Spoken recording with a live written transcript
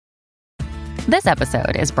This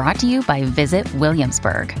episode is brought to you by Visit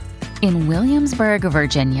Williamsburg. In Williamsburg,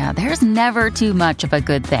 Virginia, there's never too much of a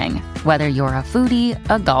good thing. Whether you're a foodie,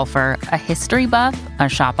 a golfer, a history buff, a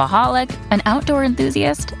shopaholic, an outdoor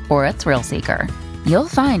enthusiast, or a thrill seeker, you'll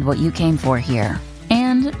find what you came for here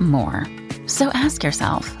and more. So ask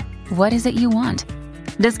yourself, what is it you want?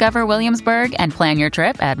 Discover Williamsburg and plan your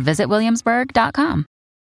trip at visitwilliamsburg.com.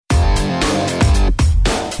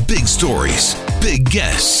 Big stories, big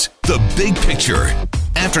guests, the big picture.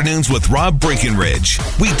 Afternoons with Rob Breckenridge.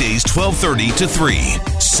 Weekdays 12:30 to 3,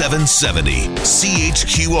 770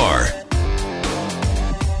 CHQR.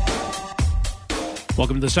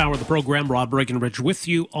 Welcome to this hour of the program. Rob Breckenridge with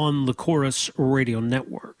you on the Chorus Radio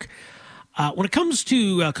Network. When it comes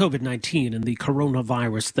to COVID-19 and the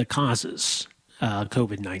coronavirus that causes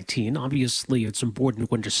COVID-19, obviously it's important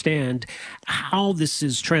to understand how this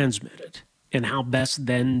is transmitted and how best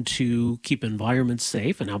then to keep environments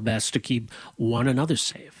safe and how best to keep one another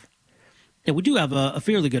safe. And we do have a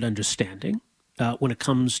fairly good understanding when it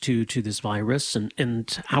comes to this virus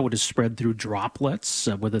and how it is spread through droplets,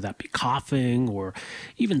 whether that be coughing or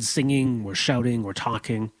even singing or shouting or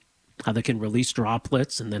talking, how they can release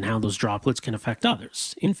droplets and then how those droplets can affect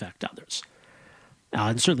others, infect others.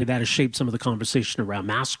 And certainly that has shaped some of the conversation around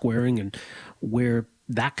mask wearing and where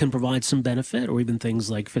that can provide some benefit, or even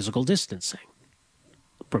things like physical distancing,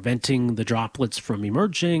 preventing the droplets from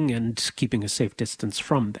emerging and keeping a safe distance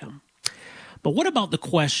from them. But what about the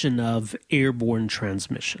question of airborne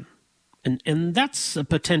transmission? And that's a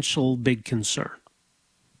potential big concern.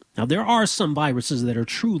 Now, there are some viruses that are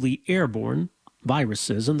truly airborne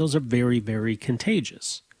viruses, and those are very, very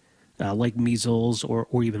contagious, like measles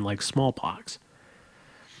or even like smallpox.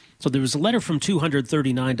 So there was a letter from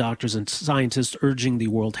 239 doctors and scientists urging the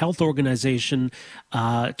World Health Organization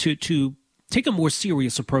to take a more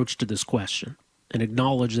serious approach to this question and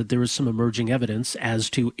acknowledge that there is some emerging evidence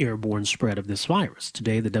as to airborne spread of this virus.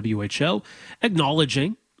 Today, the WHO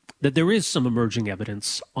acknowledging that there is some emerging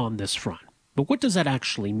evidence on this front. But what does that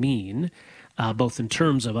actually mean, both in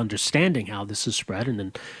terms of understanding how this is spread and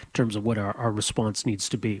in terms of what our response needs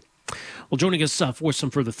to be? Well, joining us for some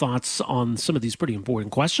further thoughts on some of these pretty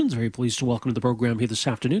important questions, very pleased to welcome to the program here this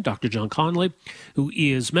afternoon Dr. John Conley, who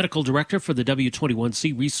is Medical Director for the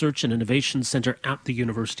W21C Research and Innovation Center at the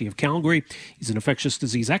University of Calgary. He's an infectious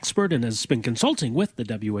disease expert and has been consulting with the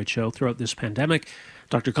WHO throughout this pandemic.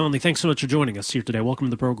 Dr. Conley, thanks so much for joining us here today. Welcome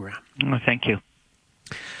to the program. Thank you.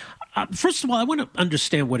 First of all, I want to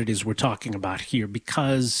understand what it is we're talking about here,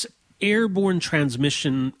 because airborne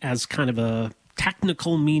transmission as kind of a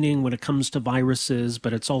technical meaning when it comes to viruses,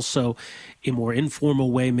 but it's also a more informal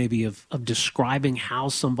way maybe of describing how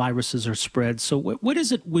some viruses are spread. So what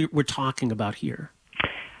is it we're talking about here? I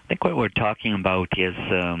think what we're talking about is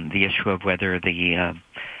the issue of whether the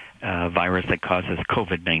virus that causes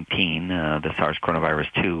COVID-19, the SARS coronavirus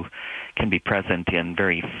 2, can be present in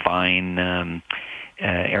very fine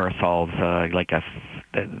aerosols, like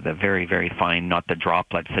the very, very fine, not the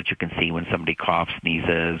droplets that you can see when somebody coughs,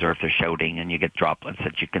 sneezes, or if they're shouting, and you get droplets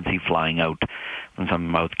that you can see flying out from some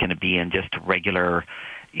mouth. Can it be in just regular,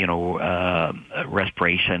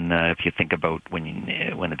 respiration? If you think about when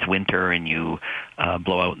it's winter and you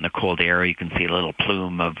blow out in the cold air, you can see a little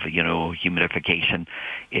plume of humidification.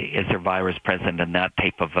 Is there virus present in that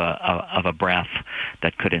type of a breath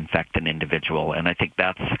that could infect an individual? And I think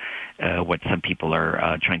that's what some people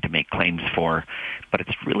are trying to make claims for, but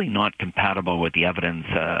it's really not compatible with the evidence.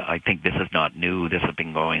 I think this is not new. This has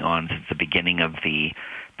been going on since the beginning of the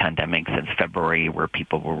pandemic, since February, where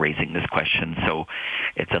people were raising this question. So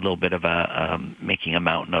it's a little bit of a making a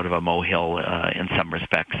mountain out of a molehill in some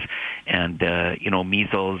respects. And,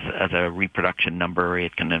 measles as a reproduction number,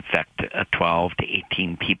 it can infect 12 to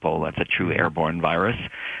 18 people. That's a true airborne virus.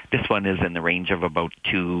 This one is in the range of about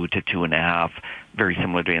 2 to 2.5, very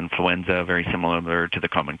similar to influenza, very similar to the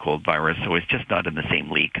common cold virus. So it's just not in the same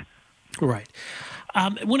league. Right.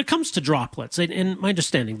 When it comes to droplets, and my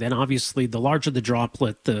understanding then, obviously, the larger the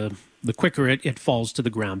droplet, the quicker it falls to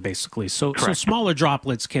the ground, basically. So smaller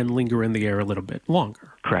droplets can linger in the air a little bit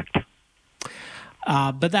longer. Correct.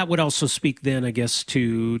 But that would also speak then, I guess,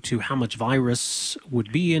 to how much virus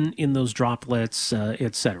would be in those droplets,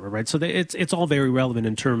 et cetera, right? So it's all very relevant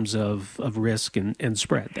in terms of risk and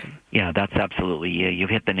spread then. Yeah, that's absolutely.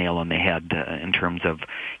 You've hit the nail on the head in terms of,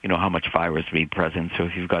 how much virus would be present. So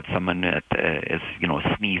if you've got someone that is,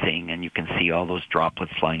 sneezing and you can see all those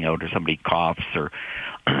droplets flying out, or somebody coughs or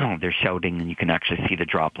they're shouting and you can actually see the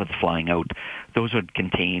droplets flying out, those would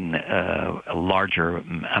contain larger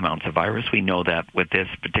amounts of virus. We know that with this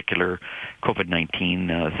particular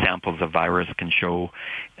COVID-19, samples of virus can show,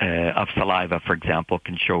 of saliva, for example,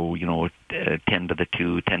 can show, 10 to the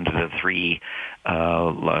 2, 10 to the 3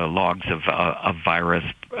 logs of virus,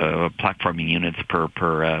 plaque-forming units per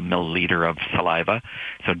milliliter of saliva.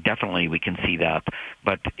 So definitely we can see that.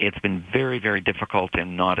 But it's been very, very difficult,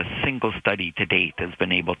 and not a single study to date has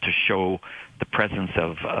been able to show the presence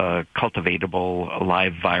of cultivatable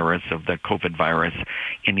live virus, of the COVID virus,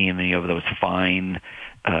 in any of those fine,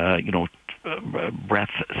 breath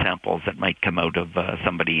samples that might come out of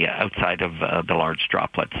somebody outside of the large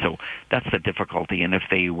droplets. So that's the difficulty. And if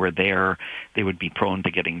they were there, they would be prone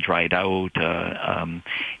to getting dried out. And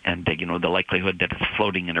the likelihood that it's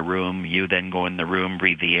floating in a room, you then go in the room,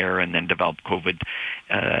 breathe the air, and then develop COVID,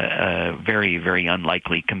 very, very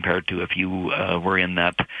unlikely compared to if you were in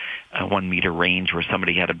that 1 meter range where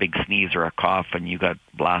somebody had a big sneeze or a cough and you got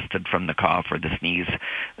blasted from the cough or the sneeze.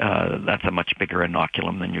 That's a much bigger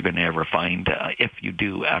inoculum than you're going to ever find, if you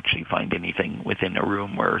do actually find anything within a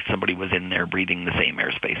room where somebody was in there breathing the same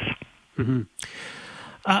airspace. Mm-hmm.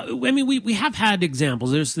 We have had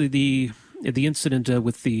examples. There's the incident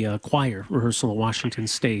with the choir rehearsal in Washington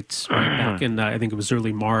State back in, I think it was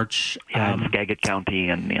early March. In Skagit County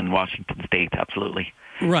and in Washington State, absolutely.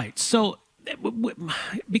 Right. So,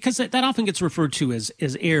 because that often gets referred to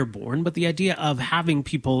as airborne, but the idea of having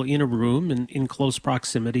people in a room and in close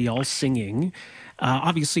proximity all singing,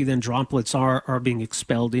 obviously then droplets are being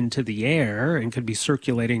expelled into the air and could be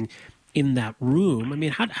circulating in that room. I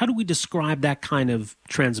mean, how do we describe that kind of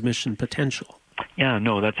transmission potential? Yeah,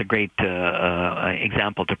 no, that's a great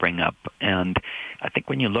example to bring up. And I think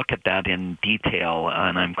when you look at that in detail,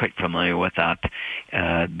 and I'm quite familiar with that,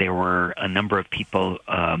 there were a number of people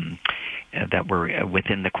that were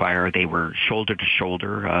within the choir. They were shoulder to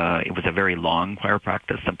shoulder. It was a very long choir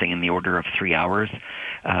practice, something in the order of 3 hours.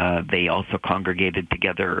 They also congregated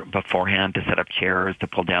together beforehand to set up chairs, to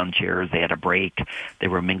pull down chairs. They had a break. They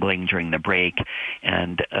were mingling during the break.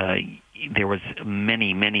 And there was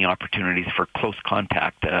many, many opportunities for close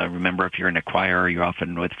contact. Remember, if you're in a choir, you're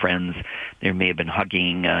often with friends. There may have been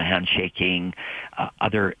hugging, handshaking,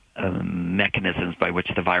 other mechanisms by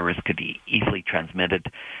which the virus could be easily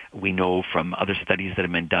transmitted. We know from other studies that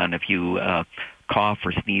have been done, if you cough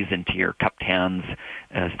or sneeze into your cupped hands,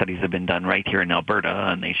 studies have been done right here in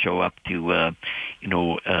Alberta, and they show up to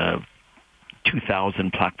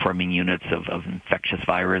 2,000 plaque-forming units of infectious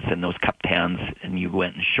virus in those cupped hands, and you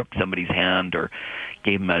went and shook somebody's hand or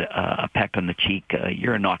gave them a peck on the cheek,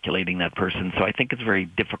 you're inoculating that person. So I think it's very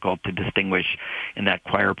difficult to distinguish in that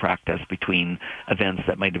choir practice between events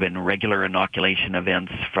that might have been regular inoculation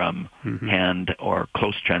events from hand or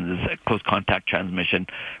close contact transmission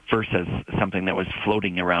versus something that was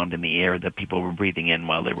floating around in the air that people were breathing in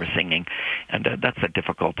while they were singing. And that's a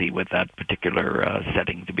difficulty with that particular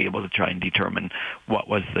setting, to be able to try and determine what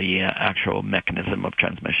was the actual mechanism of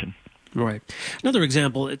transmission. Right. Another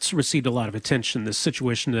example, it's received a lot of attention, this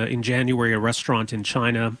situation in January, a restaurant in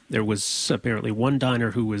China. There was apparently one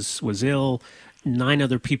diner who was ill. 9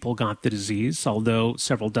 other people got the disease, although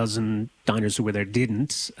several dozen diners who were there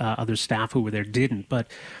didn't. Other staff who were there didn't.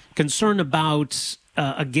 But concern about,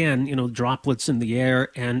 again, droplets in the air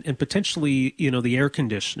and potentially, the air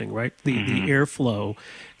conditioning, right? The airflow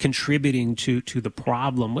contributing to the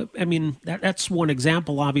problem. I mean, that's one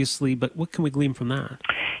example, obviously, but what can we glean from that?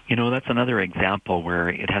 That's another example where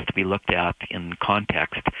it has to be looked at in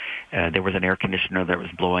context. There was an air conditioner that was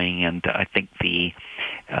blowing, and I think the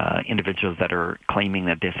individuals that are claiming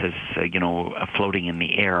that this is, floating in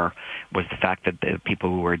the air was the fact that the people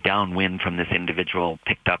who were downwind from this individual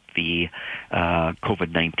picked up the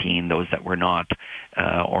COVID-19, those that were not,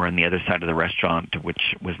 or on the other side of the restaurant,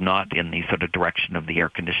 which was not in the sort of direction of the air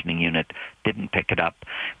conditioning unit, didn't pick it up.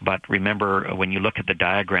 But remember, when you look at the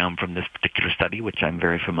diagram from this particular study, which I'm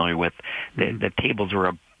very familiar with, the tables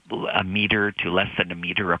were a meter to less than a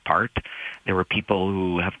meter apart. There were people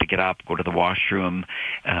who have to get up, go to the washroom.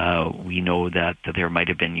 We know that there might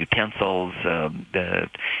have been utensils,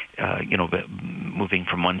 moving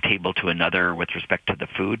from one table to another with respect to the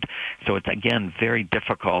food. So it's, again, very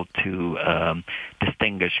difficult to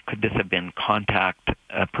distinguish, could this have been contact,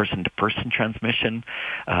 person-to-person transmission,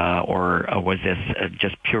 or was this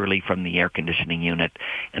just purely from the air conditioning unit?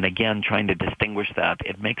 And again, trying to distinguish that,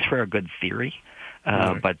 it makes for a good theory.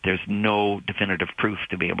 but there's no definitive proof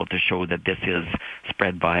to be able to show that this is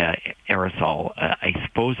spread via aerosol. I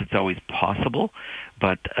suppose it's always possible,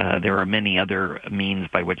 but there are many other means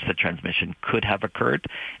by which the transmission could have occurred,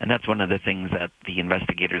 and that's one of the things that the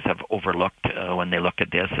investigators have overlooked when they look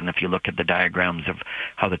at this. And if you look at the diagrams of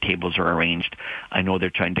how the tables are arranged, I know they're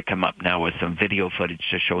trying to come up now with some video footage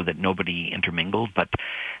to show that nobody intermingled, but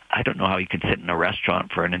I don't know how you can sit in a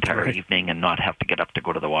restaurant for an entire evening and not have to get up to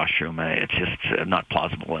go to the washroom. It's just not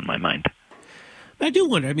plausible in my mind. I do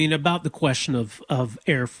wonder, about the question of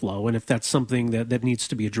airflow and if that's something that needs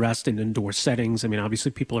to be addressed in indoor settings.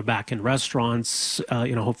 Obviously people are back in restaurants.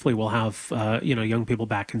 Hopefully we'll have, young people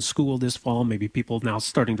back in school this fall, maybe people now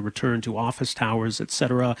starting to return to office towers, et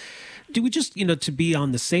cetera. Do we just, to be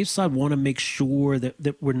on the safe side, want to make sure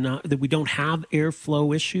that we don't have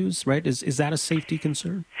airflow issues, right? Is that a safety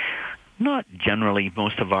concern? Not generally.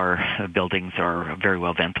 Most of our buildings are very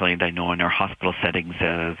well ventilated. I know in our hospital settings,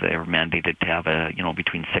 they're mandated to have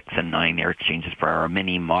between 6 and 9 air exchanges per hour.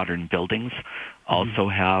 Many modern buildings also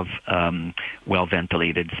have well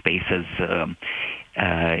ventilated spaces.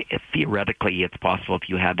 Theoretically, it's possible if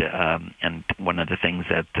you had, and one of the things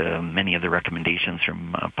that many of the recommendations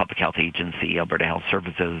from Public Health Agency, Alberta Health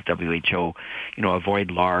Services, WHO,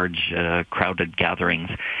 avoid large, crowded gatherings.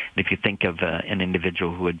 And if you think of an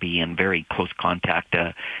individual who would be in very close contact,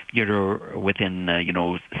 you're within,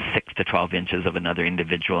 6 to 12 inches of another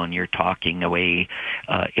individual and you're talking away,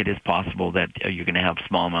 it is possible that you're going to have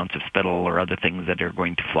small amounts of spittle or other things that are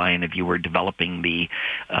going to fly. And if you were developing the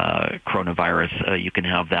coronavirus, you can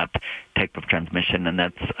have that type of transmission, and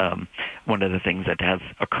that's one of the things that has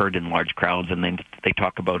occurred in large crowds. And then they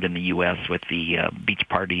talk about in the U.S. with the beach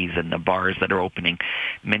parties and the bars that are opening,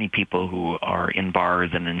 many people who are in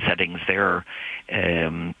bars and in settings, they're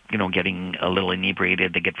getting a little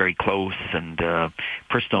inebriated. They get very close and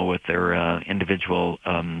personal with their individual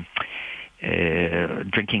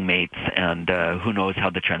drinking mates, and who knows how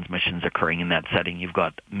the transmission is occurring in that setting. You've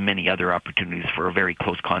got many other opportunities for a very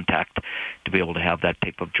close contact to be able to have that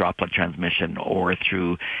type of droplet transmission, or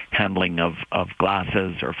through handling of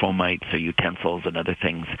glasses or fomites or utensils and other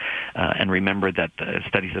things. And remember that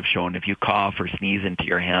studies have shown if you cough or sneeze into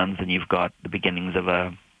your hands and you've got the beginnings of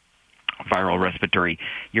a viral respiratory,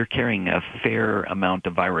 you're carrying a fair amount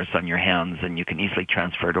of virus on your hands, and you can easily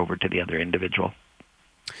transfer it over to the other individual.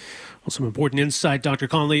 Well, some important insight, Dr.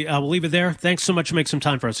 Connolly. We'll leave it there. Thanks so much for making some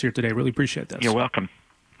time for us here today. Really appreciate this. You're welcome.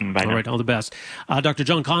 Bye now. All right, all the best. Dr.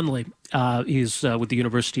 John Connolly, he's with the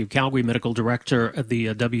University of Calgary, medical director at the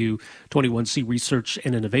W21C Research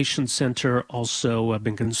and Innovation Center. Also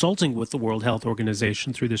been consulting with the World Health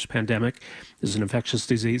Organization through this pandemic. He's an infectious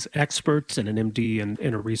disease expert and an MD and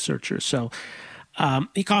a researcher. So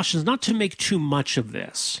he cautions not to make too much of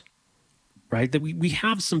this. Right, that we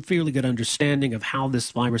have some fairly good understanding of how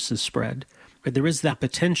this virus is spread. But there is that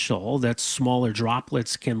potential that smaller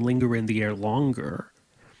droplets can linger in the air longer.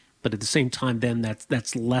 But at the same time, then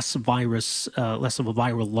that's less virus, less of a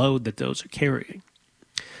viral load that those are carrying.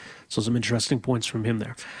 So some interesting points from him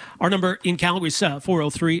there. Our number in Calgary is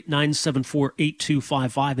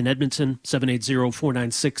 403-974-8255. In Edmonton,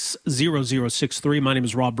 780-496-0063. My name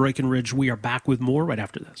is Rob Breckenridge. We are back with more right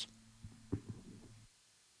after this.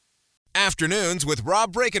 Afternoons with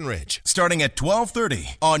Rob Breckenridge, starting at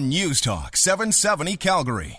 12:30 on News Talk 770 Calgary.